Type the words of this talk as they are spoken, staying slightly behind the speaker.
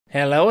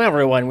Hello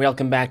everyone,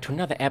 welcome back to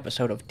another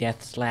episode of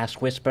Death's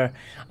Last Whisper.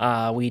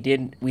 We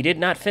did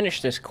not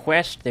finish this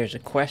quest. There's a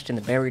quest in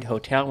the buried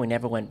hotel. We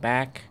never went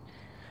back.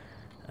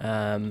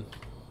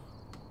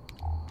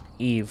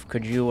 Eve,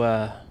 could you,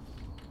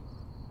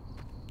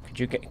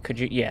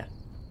 yeah,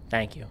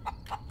 thank you.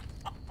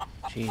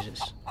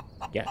 Jesus.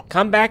 Yeah,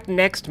 come back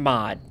next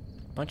mod.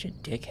 Bunch of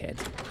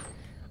dickheads.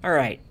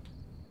 Alright.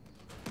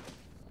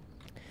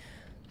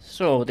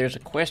 So, there's a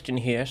quest in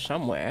here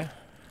somewhere.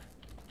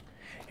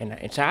 And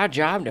it's our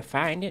job to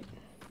find it,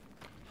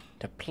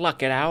 to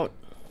pluck it out,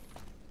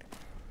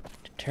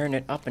 to turn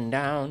it up and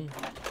down,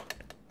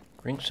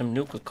 drink some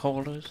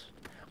Nuka-Colas.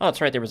 Oh, that's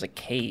right, there was a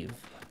cave.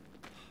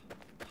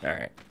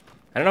 Alright.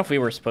 I don't know if we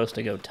were supposed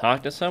to go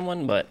talk to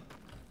someone, but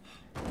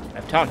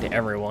I've talked to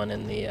everyone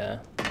in the,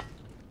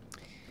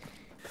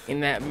 in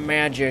that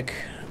magic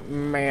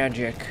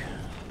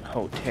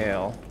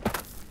hotel.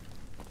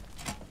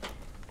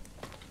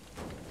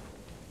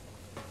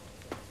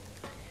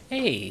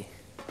 Hey!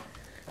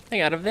 I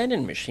got a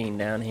vending machine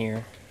down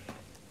here.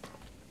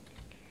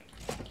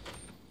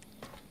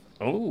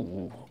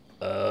 Oh,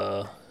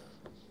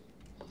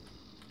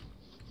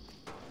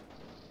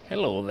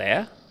 hello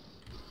there.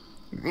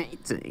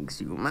 Greetings,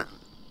 human.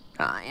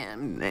 I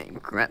am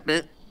named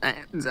Crappit,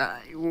 and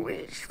I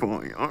wish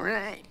for your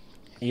aid.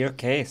 You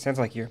okay? Sounds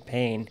like you're in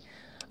pain.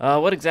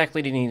 What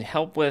exactly do you need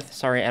help with?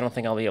 Sorry, I don't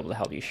think I'll be able to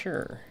help you.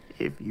 Sure.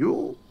 If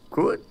you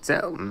could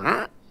tell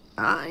me,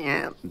 I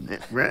am the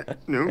red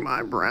to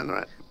my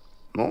brethren.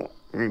 More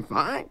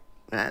refined,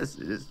 as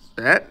is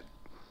said.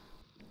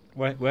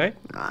 What?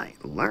 I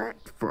learned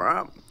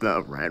from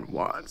the red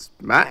ones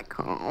back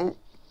home.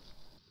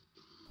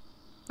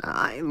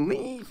 I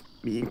leave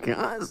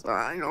because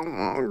I no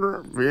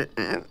longer fit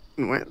in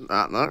with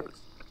others.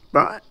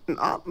 But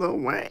on the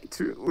way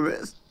to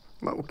this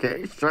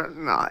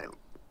location, I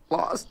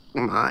lost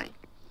my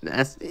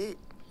Desi.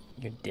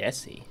 You're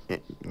Desi.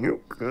 If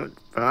you could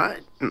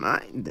find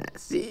my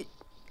Desi,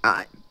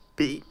 I'd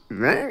be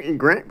very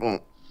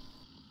grateful.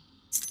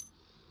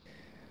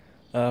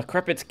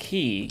 Crepit's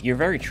key. You're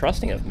very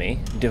trusting of me.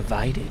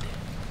 Divided.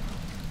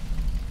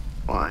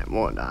 Why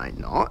would I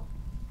not?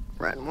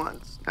 Red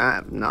ones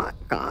have not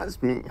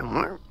caused me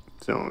harm,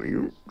 so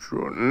you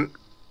shouldn't,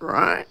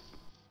 right?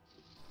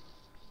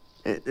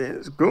 It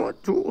is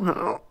good to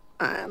help,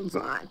 and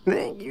I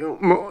think you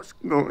most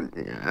good,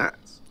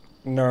 yes.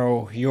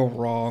 No, you're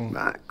wrong.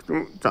 Back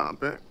to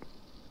topic.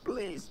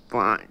 Please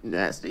find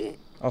Desi.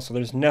 Also,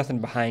 there's nothing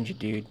behind you,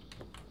 dude.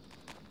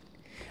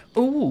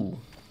 Ooh!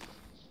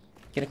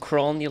 Gonna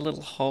crawl in your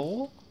little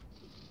hole?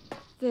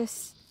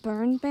 This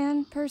burn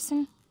ban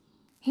person?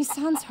 He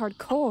sounds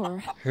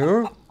hardcore.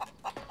 Who?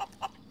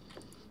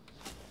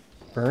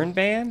 Burn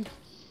band?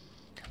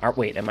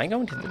 Wait, am I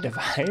going to the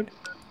divide?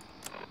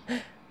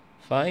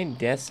 Find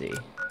Desi.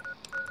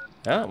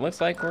 Oh, it looks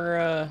like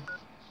we're,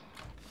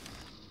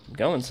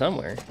 going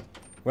somewhere.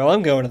 Well,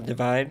 I'm going to the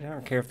divide. I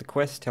don't care if the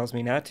quest tells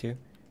me not to.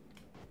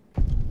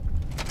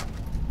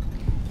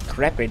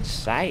 Crepid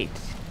sight.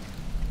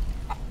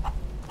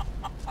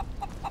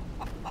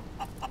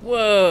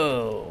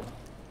 Whoa!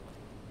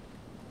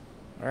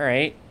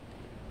 Alright.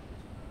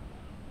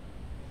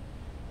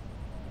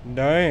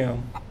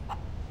 Damn.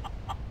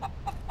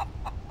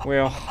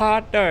 Well,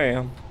 hot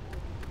damn.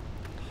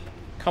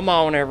 Come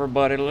on,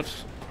 everybody.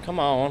 Come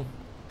on.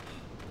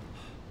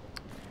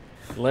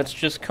 Let's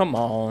just come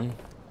on.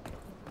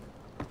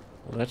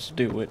 Let's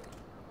do it.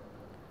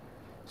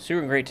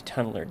 Sewer grate to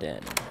tunneler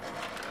den.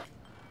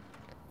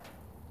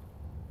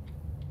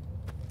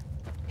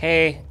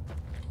 Hey.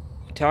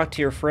 Talk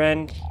to your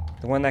friend,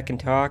 the one that can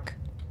talk.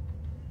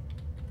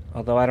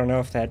 Although I don't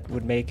know if that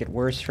would make it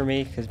worse for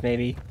me, because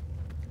maybe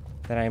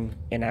that I'm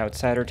an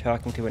outsider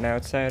talking to an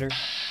outsider.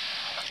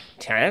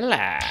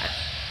 Tunneler.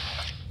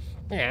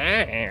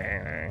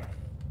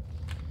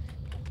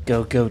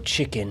 Go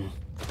chicken.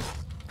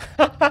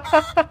 It's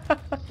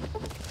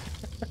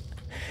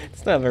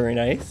not very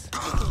nice.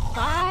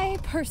 By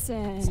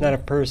person. It's not a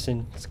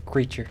person, it's a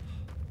creature.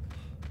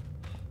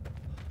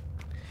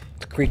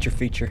 It's a creature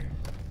feature.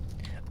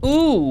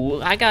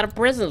 Ooh, I got a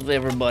present for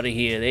everybody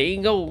here. There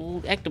you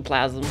go,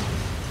 ectoplasm.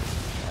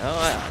 Oh,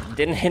 I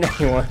didn't hit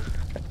anyone.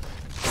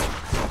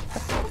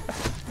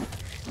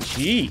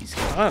 Jeez,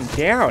 calm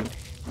down.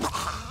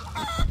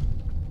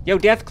 Yo,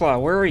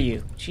 Deathclaw, where are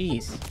you?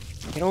 Jeez,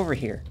 get over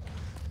here.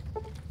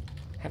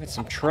 Having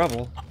some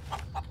trouble.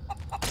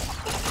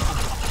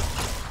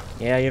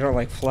 Yeah, you don't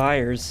like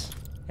flyers.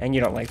 And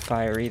you don't like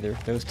fire either.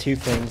 Those two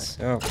things.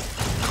 Oh.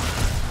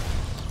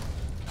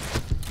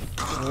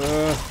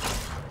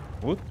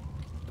 Whoop.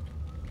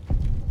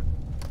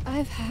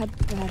 I've had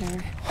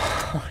better.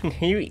 Are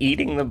you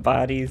eating the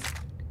bodies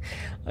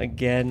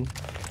again?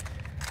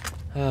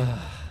 I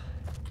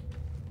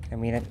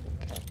mean,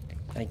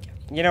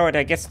 you know what?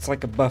 I guess it's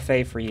like a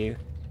buffet for you.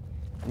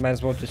 You might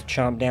as well just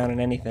chomp down on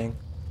anything.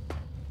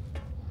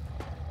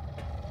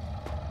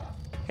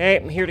 Hey,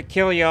 I'm here to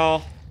kill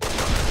y'all.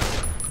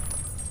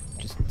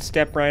 Just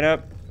step right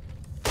up.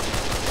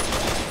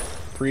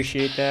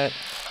 Appreciate that.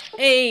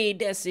 Hey,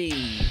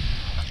 Desi!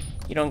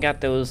 You don't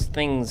got those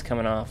things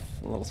coming off,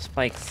 little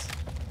spikes.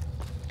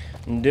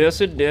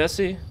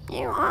 Desi.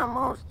 You're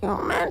almost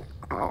human,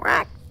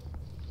 correct?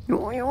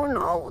 Do you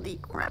know the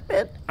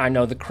crepid? I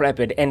know the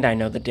crepid and I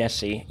know the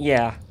Desi.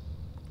 Yeah.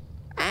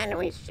 And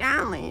we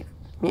shall leave.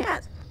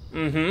 Yes.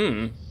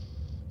 Mm-hmm.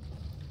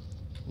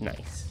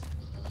 Nice.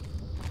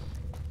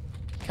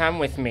 Come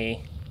with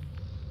me.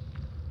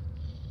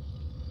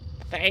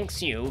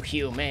 Thanks, you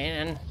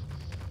human.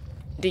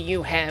 Do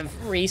you have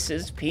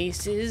Reese's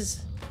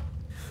Pieces?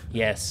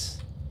 Yes.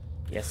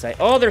 Yes,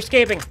 oh, they're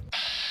escaping.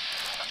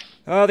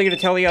 Oh, they're gonna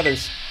tell the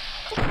others.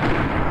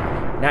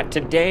 Not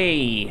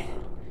today.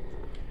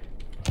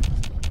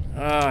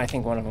 Oh, I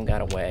think one of them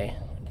got away.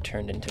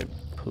 Turned into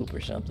poop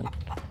or something.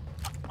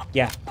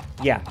 Yeah.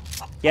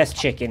 Yes,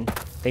 chicken.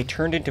 They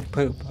turned into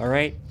poop,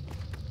 alright?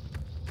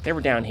 They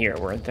were down here,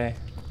 weren't they?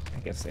 I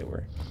guess they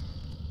were.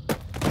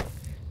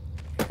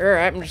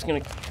 Alright, I'm just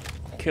gonna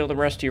kill the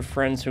rest of your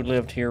friends who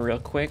lived here real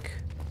quick.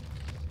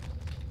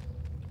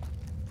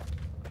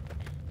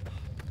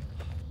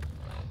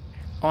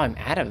 Oh, I'm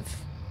out of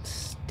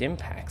stim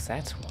packs,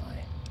 that's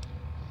why.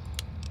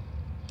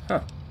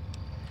 Huh.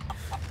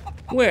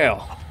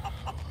 Well,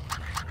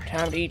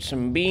 time to eat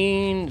some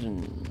beans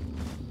and...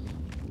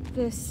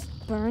 This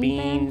burn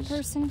Beans. man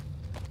person?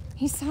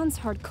 He sounds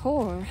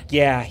hardcore.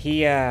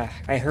 Yeah,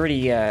 I heard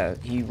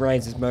he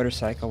rides his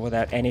motorcycle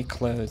without any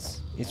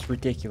clothes. It's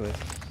ridiculous.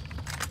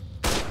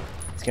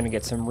 He's gonna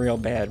get some real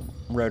bad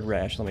road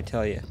rash, let me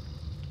tell you.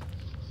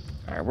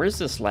 Alright, where's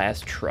this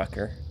last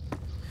trucker?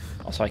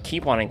 Also, I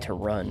keep wanting to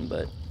run,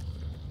 but...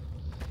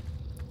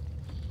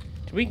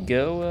 Did we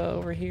go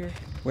over here?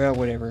 Well,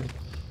 whatever.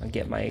 I'll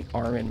get my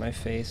arm in my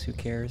face, who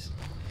cares?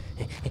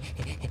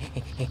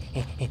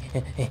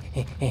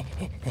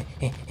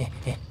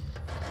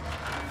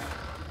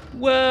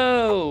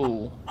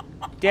 Whoa!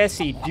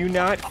 Desi, do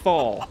not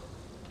fall.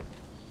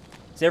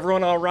 Is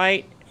everyone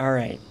alright?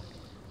 Alright.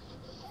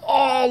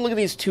 Oh, look at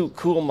these two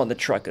cool mother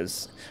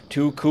truckers.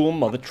 Two cool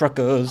mother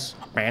truckers.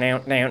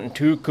 Down,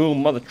 two cool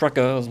mother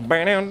truckers.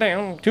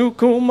 Down, two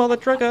cool mother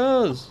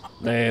truckers.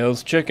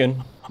 There's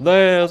chicken.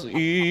 There's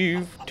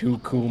Eve. Two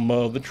cool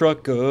mother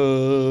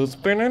truckers.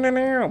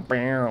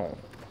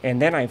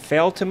 And then I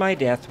fell to my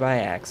death by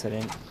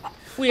accident.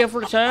 We have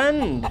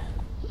returned.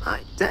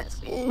 My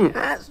Desi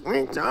has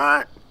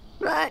returned.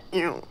 Thank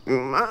you,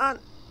 human.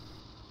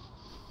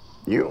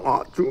 You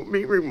ought to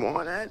be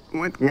rewarded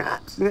with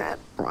net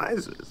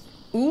prizes.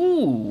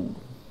 Ooh.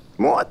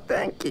 More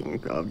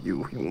thinking of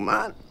you,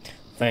 human.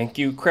 Thank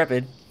you,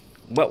 Crepid.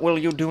 What will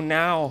you do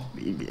now?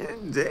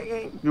 Begin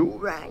digging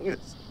through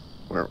Vegas,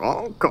 where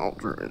all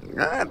culture is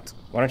at.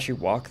 Why don't you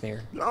walk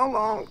there? So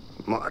long,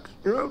 much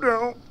you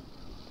do.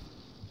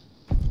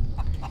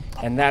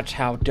 And that's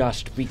how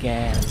dust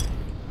began.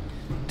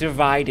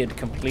 Divided,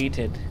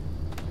 completed.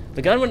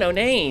 The gun with no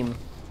name.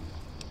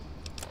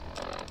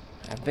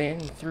 I've been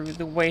through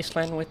the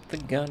wasteland with the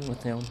gun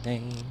with no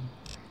name.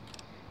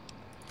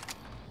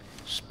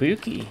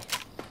 Spooky.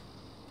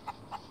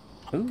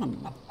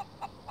 Ooh.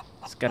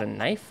 It's got a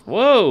knife.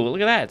 Whoa,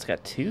 look at that. It's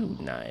got two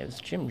knives.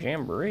 Jim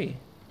Jamboree.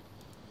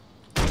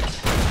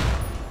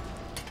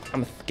 I'm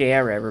gonna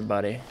scare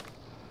everybody.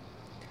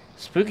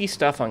 Spooky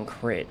stuff on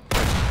crit.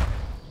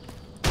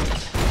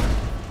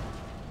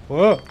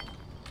 Whoa.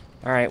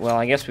 Alright, well,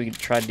 I guess we could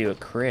try to do a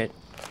crit.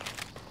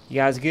 You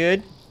guys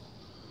good?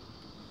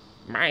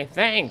 My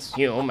thanks,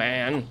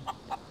 human.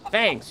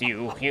 Thanks,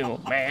 you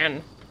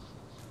human.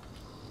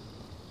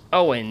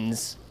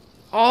 Owens.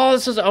 Oh,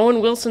 this is Owen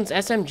Wilson's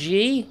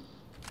SMG?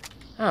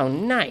 Oh,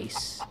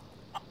 nice.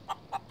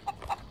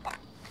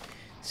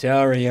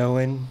 Sorry,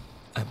 Owen.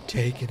 I'm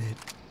taking it.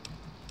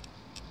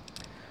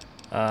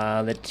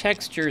 The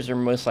textures are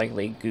most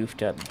likely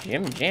goofed up.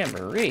 Jim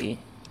Jamboree.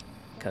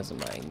 Because of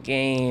my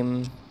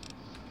game.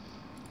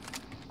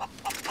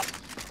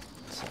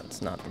 So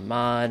it's not the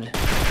mod.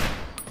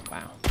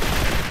 Wow.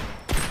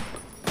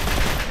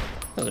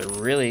 Those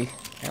are really...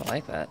 I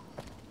like that.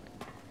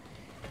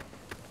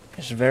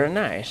 It's very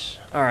nice.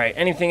 Alright,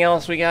 anything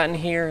else we got in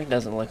here?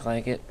 Doesn't look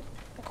like it.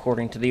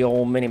 According to the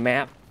old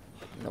mini-map.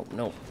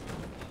 Nope.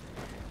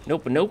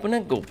 Nope,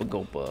 and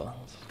gopa.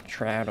 Let's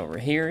try it over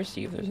here,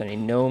 see if there's any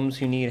gnomes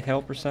who need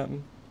help or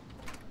something.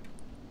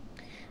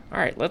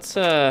 Alright, let's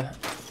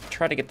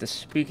try to get the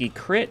spooky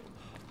crit.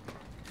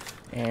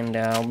 And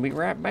I'll be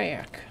right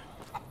back.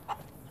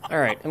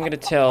 Alright, I'm gonna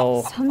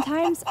tell...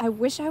 Sometimes I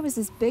wish I was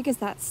as big as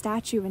that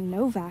statue in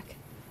Novak.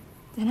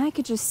 Then I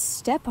could just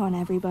step on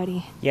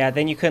everybody. Yeah,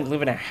 then you couldn't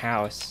live in a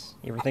house.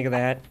 You ever think of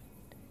that?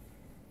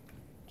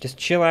 Just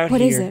chill out here.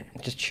 What is it?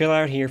 Just chill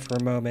out here for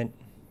a moment.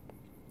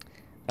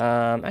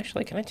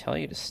 Actually, can I tell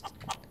you to...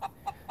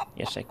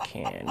 Yes, I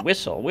can.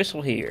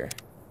 Whistle here.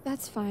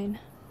 That's fine.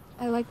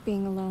 I like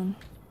being alone.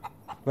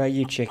 Well,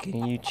 you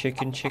chicken. You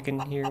chicken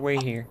here, way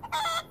here.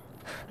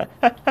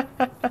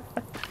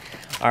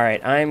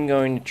 Alright, I'm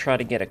going to try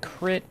to get a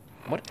crit.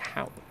 What?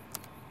 How?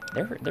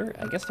 I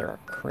guess there are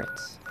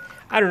crits.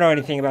 I don't know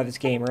anything about this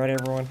game, right,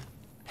 everyone?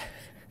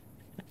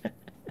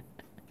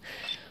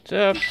 What's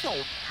up?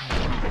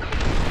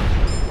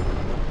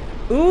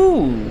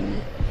 Ooh.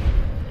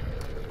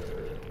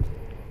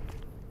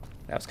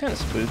 That was kind of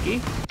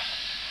spooky.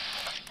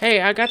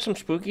 Hey, I got some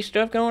spooky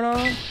stuff going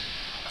on.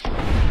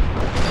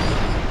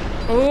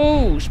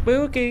 Ooh,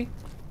 spooky.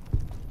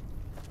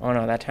 Oh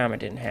no, that time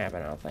it didn't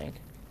happen, I don't think.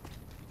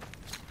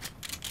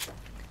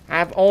 I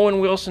have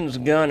Owen Wilson's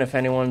gun if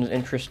anyone's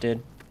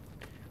interested.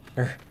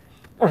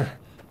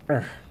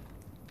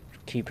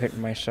 Keep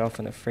hitting myself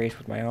in the face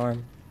with my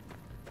arm.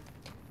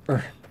 You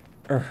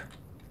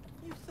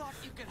thought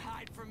you could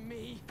hide from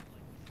me?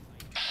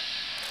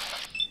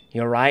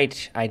 You're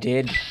right, I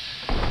did.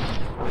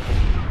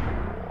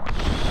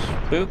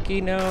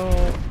 Spooky, no.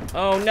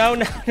 Oh, no,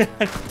 no, no.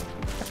 I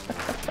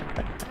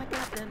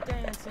got them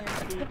dancing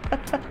feet.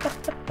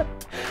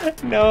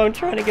 No, I'm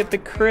trying to get the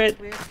crit.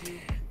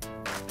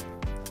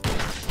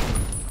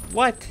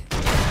 What?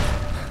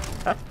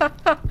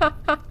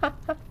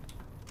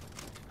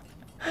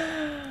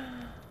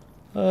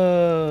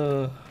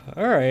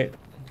 Alright.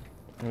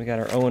 We got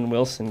our Owen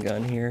Wilson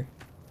gun here.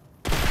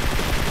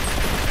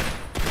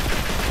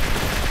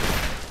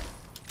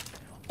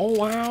 Oh,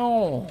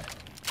 wow.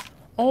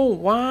 Oh,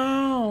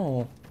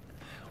 wow.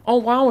 Oh,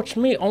 wow, it's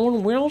me,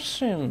 Owen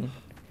Wilson.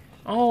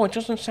 Oh, it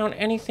doesn't sound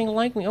anything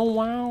like me. Oh,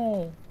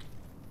 wow.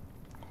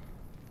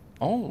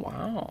 Oh,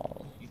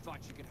 wow. You thought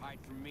you could hide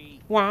from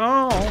me?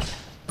 Wow.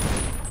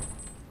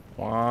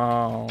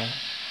 Wow.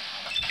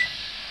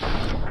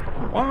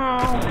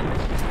 Wow.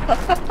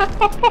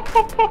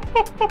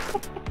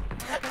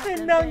 I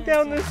knocked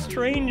down this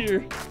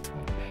stranger.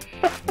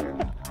 I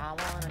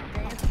wanna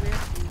dance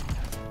with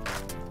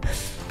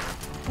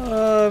you.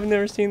 Oh, I've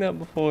never seen that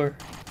before.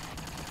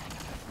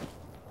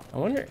 I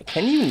wonder,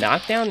 can you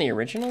knock down the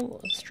original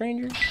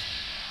stranger?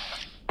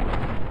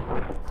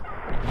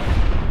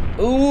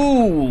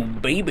 Ooh,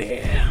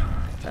 baby.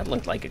 That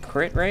looked like a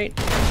crit, right?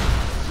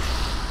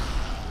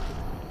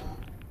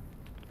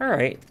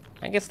 Alright.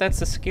 I guess that's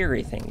the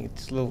scary thing.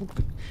 It's a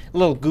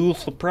little ghoul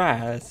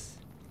surprise.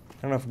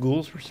 I don't know if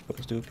ghouls were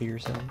supposed to appear or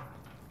something.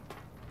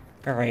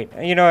 Alright,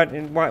 you know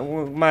what?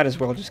 We might as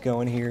well just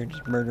go in here and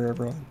just murder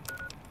everyone.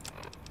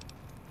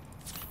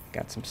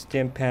 Got some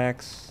stim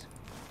packs.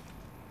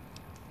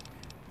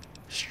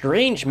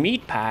 Strange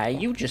meat pie,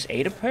 you just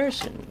ate a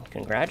person.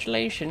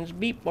 Congratulations,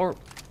 beep borp.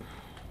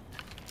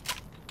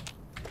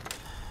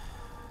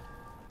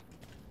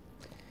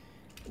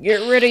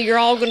 Get ready, you're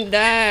all gonna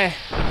die.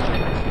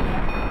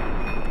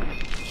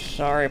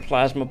 Sorry,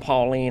 Plasma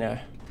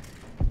Paulina.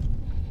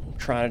 I'm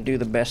trying to do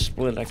the best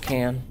split I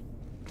can.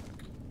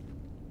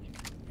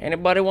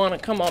 Anybody want to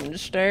come up the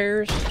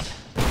stairs?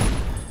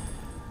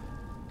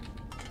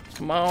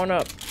 Come on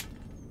up.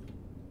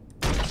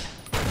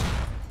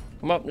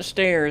 Come up the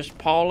stairs.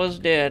 Paula's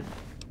dead.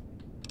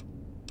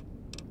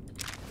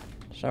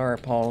 Sorry,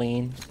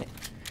 Pauline.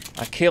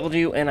 I killed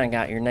you and I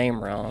got your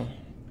name wrong.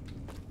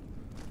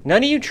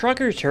 None of you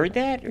truckers heard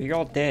that? Or you're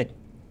all dead?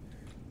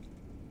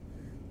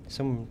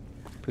 Someone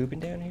pooping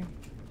down here?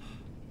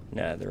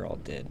 Nah, they're all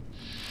dead.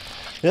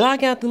 I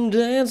got them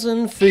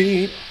dancing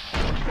feet.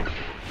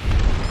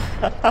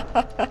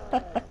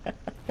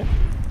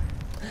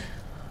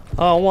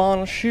 I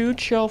wanna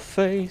shoot your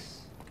face.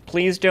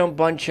 Please don't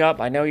bunch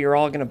up. I know you're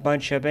all gonna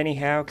bunch up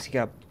anyhow, because you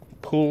got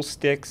pool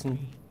sticks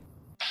and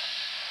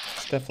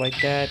stuff like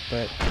that,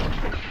 but...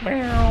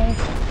 Meow.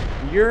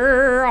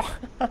 Yeah!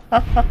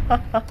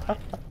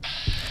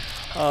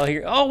 Oh,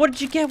 here. Oh, what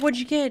did you get? What'd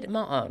you get? Oh,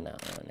 no, never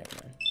mind.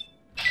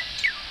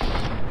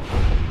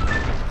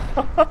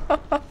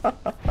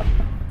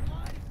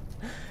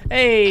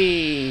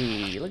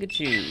 Hey, look at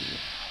you.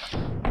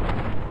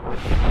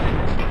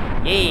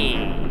 Yay.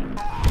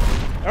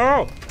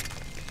 Oh!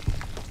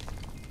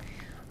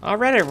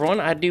 Alright, everyone.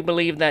 I do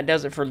believe that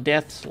does it for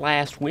Death's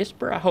Last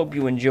Whisper. I hope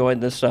you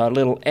enjoyed this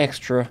little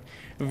extra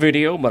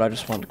video, but I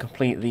just wanted to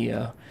complete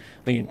the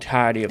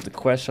entirety of the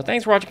quest. So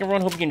thanks for watching,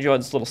 everyone. Hope you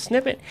enjoyed this little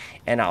snippet,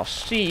 and I'll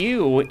see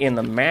you in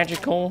the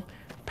magical,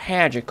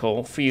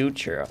 pagical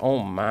future. Oh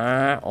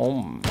my, oh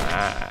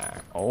my.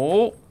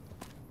 Oh.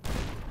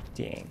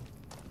 Dang.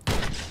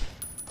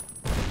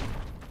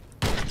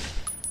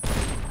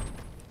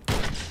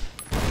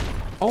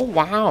 Oh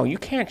wow, you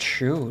can't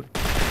shoot.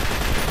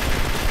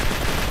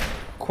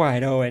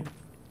 Quiet, Owen.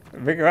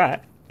 Big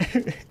rat.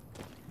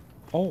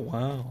 Oh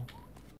wow.